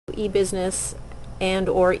e-business and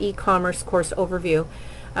or e-commerce course overview.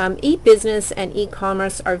 E-business and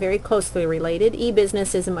e-commerce are very closely related.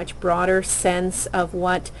 E-business is a much broader sense of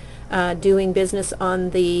what doing business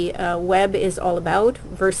on the web is all about,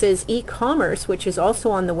 versus e-commerce, which is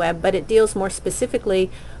also on the web, but it deals more specifically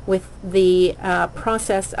with the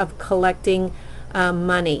process of collecting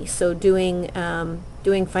money, so doing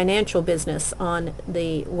financial business on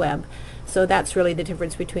the web. So that's really the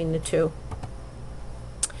difference between the two.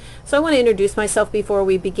 So I want to introduce myself before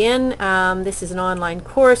we begin. This is an online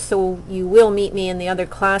course, so you will meet me in the other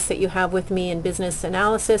class that you have with me in business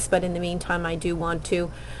analysis, but in the meantime I do want to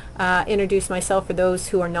introduce myself for those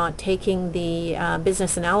who are not taking the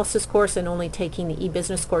business analysis course and only taking the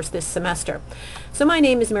e-business course this semester. So my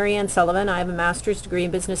name is Marianne Sullivan. I have a master's degree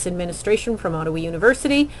in business administration from Ottawa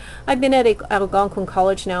University. I've been at Algonquin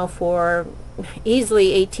College now for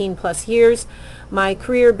easily 18 plus years. My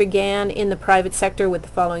career began in the private sector with the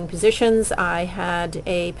following positions. I had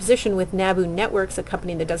a position with Nabu Networks, a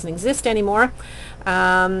company that doesn't exist anymore,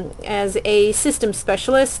 as a systems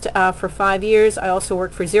specialist for 5 years. I also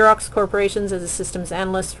worked for Xerox Corporations as a systems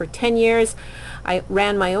analyst for 10 years. I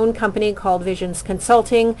ran my own company called Visions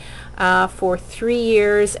Consulting for 3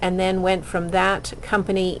 years, and then went from that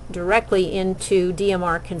company directly into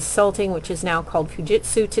DMR Consulting, which is now called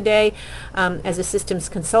Fujitsu today, as a systems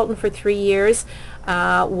consultant for 3 years.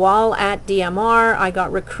 While at DMR, I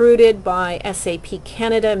got recruited by SAP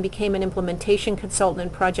Canada and became an implementation consultant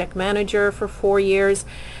and project manager for 4 years,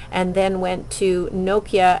 and then went to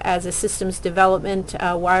Nokia as a systems development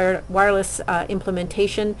wireless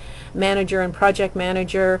implementation manager and project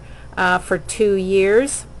manager for 2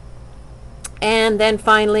 years. And then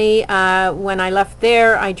finally, when I left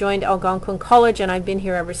there, I joined Algonquin College, and I've been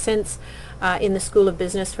here ever since in the School of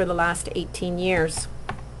Business for the last 18 years.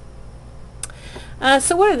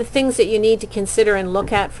 So what are the things that you need to consider and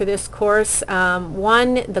look at for this course?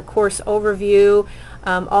 One, the course overview.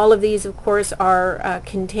 All of these, of course, are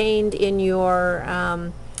contained in your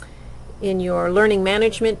learning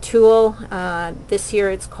management tool. This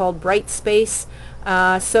year it's called Brightspace.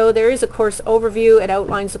 So there is a course overview. It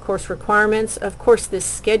outlines the course requirements. Of course, this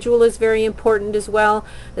schedule is very important as well.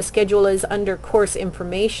 The schedule is under course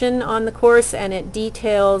information on the course, and it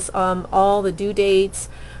details all the due dates,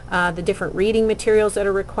 the different reading materials that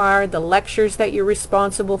are required, the lectures that you're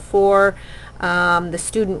responsible for, the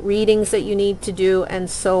student readings that you need to do,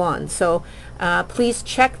 and so on. So please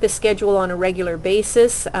check the schedule on a regular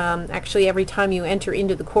basis. Actually, every time you enter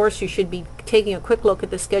into the course, you should be taking a quick look at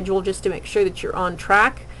the schedule just to make sure that you're on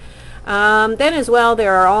track. Then as well,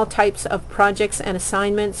 there are all types of projects and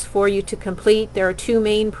assignments for you to complete. There are 2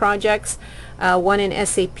 main projects, one in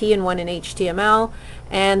SAP and one in HTML.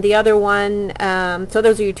 And the other one, so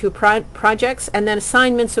those are your 2 projects. And then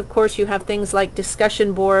assignments, of course, you have things like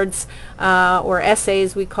discussion boards or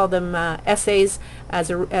essays. We call them essays as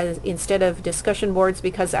instead of discussion boards,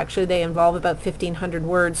 because actually they involve about 1,500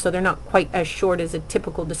 words, so they're not quite as short as a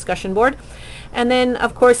typical discussion board. And then,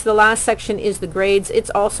 of course, the last section is the grades. It's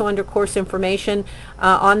also under course information.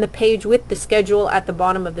 On the page with the schedule at the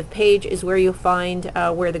bottom of the page is where you'll find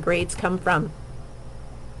where the grades come from.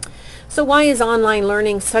 So why is online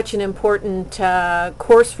learning such an important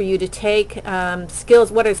course for you to take?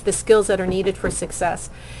 Skills, what are the skills that are needed for success?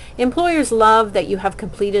 Employers love that you have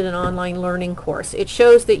completed an online learning course. It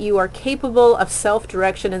shows that you are capable of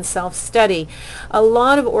self-direction and self-study. A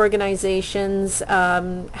lot of organizations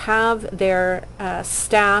have their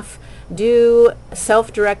staff do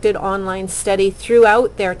self-directed online study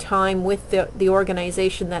throughout their time with the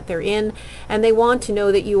organization that they're in, and they want to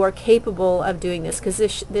know that you are capable of doing this, because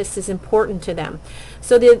this is important to them.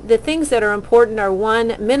 So the things that are important are: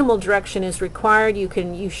 1, minimal direction is required.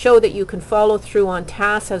 You show that you can follow through on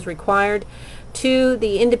tasks as required. 2,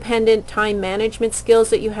 the independent time management skills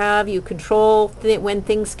that you have. You control when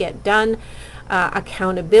things get done.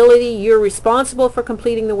 Accountability, you're responsible for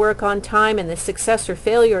completing the work on time, and the success or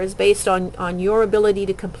failure is based on your ability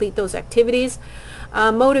to complete those activities.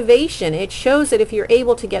 Motivation, it shows that if you're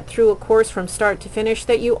able to get through a course from start to finish,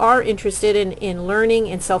 that you are interested in learning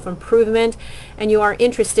and self-improvement, and you are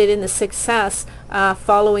interested in the success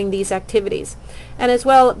following these activities. And as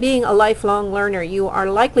well, being a lifelong learner, you are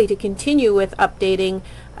likely to continue with updating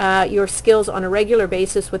your skills on a regular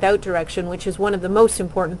basis without direction, which is one of the most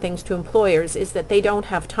important things to employers, is that they don't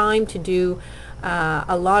have time to do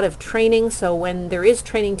a lot of training. So when there is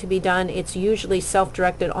training to be done, it's usually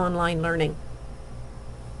self-directed online learning.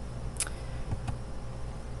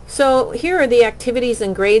 So here are the activities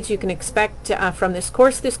and grades you can expect from this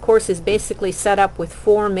course. This course is basically set up with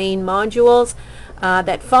 4 main modules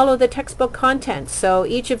that follow the textbook content. So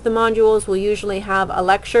each of the modules will usually have a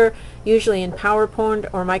lecture, usually in PowerPoint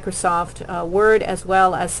or Microsoft Word, as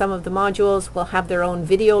well as some of the modules will have their own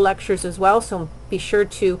video lectures as well. So be sure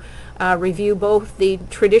to review both the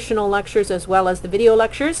traditional lectures as well as the video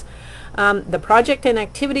lectures. The project and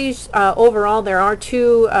activities, overall there are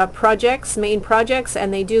 2 main projects,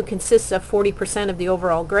 and they do consist of 40% of the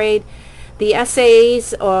overall grade. The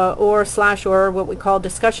essays or what we call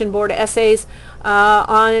discussion board essays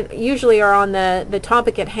usually are on the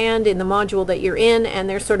topic at hand in the module that you're in, and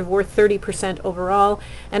they're sort of worth 30% overall.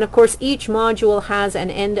 And of course each module has an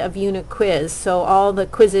end of unit quiz, so all the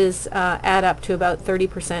quizzes add up to about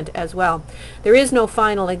 30% as well. There is no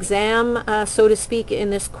final exam, so to speak, in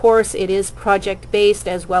this course. It is project based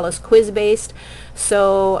as well as quiz based.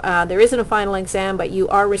 So there isn't a final exam, but you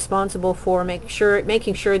are responsible for making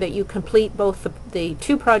sure that you complete both the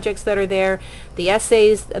 2 projects that are there, the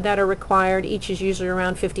essays that are required. Each is usually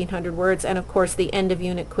around 1,500 words, and of course the end of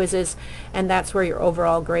unit quizzes, and that's where your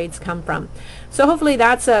overall grades come from. So hopefully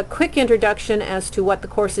that's a quick introduction as to what the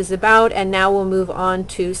course is about, and now we'll move on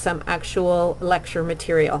to some actual lecture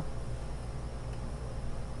material.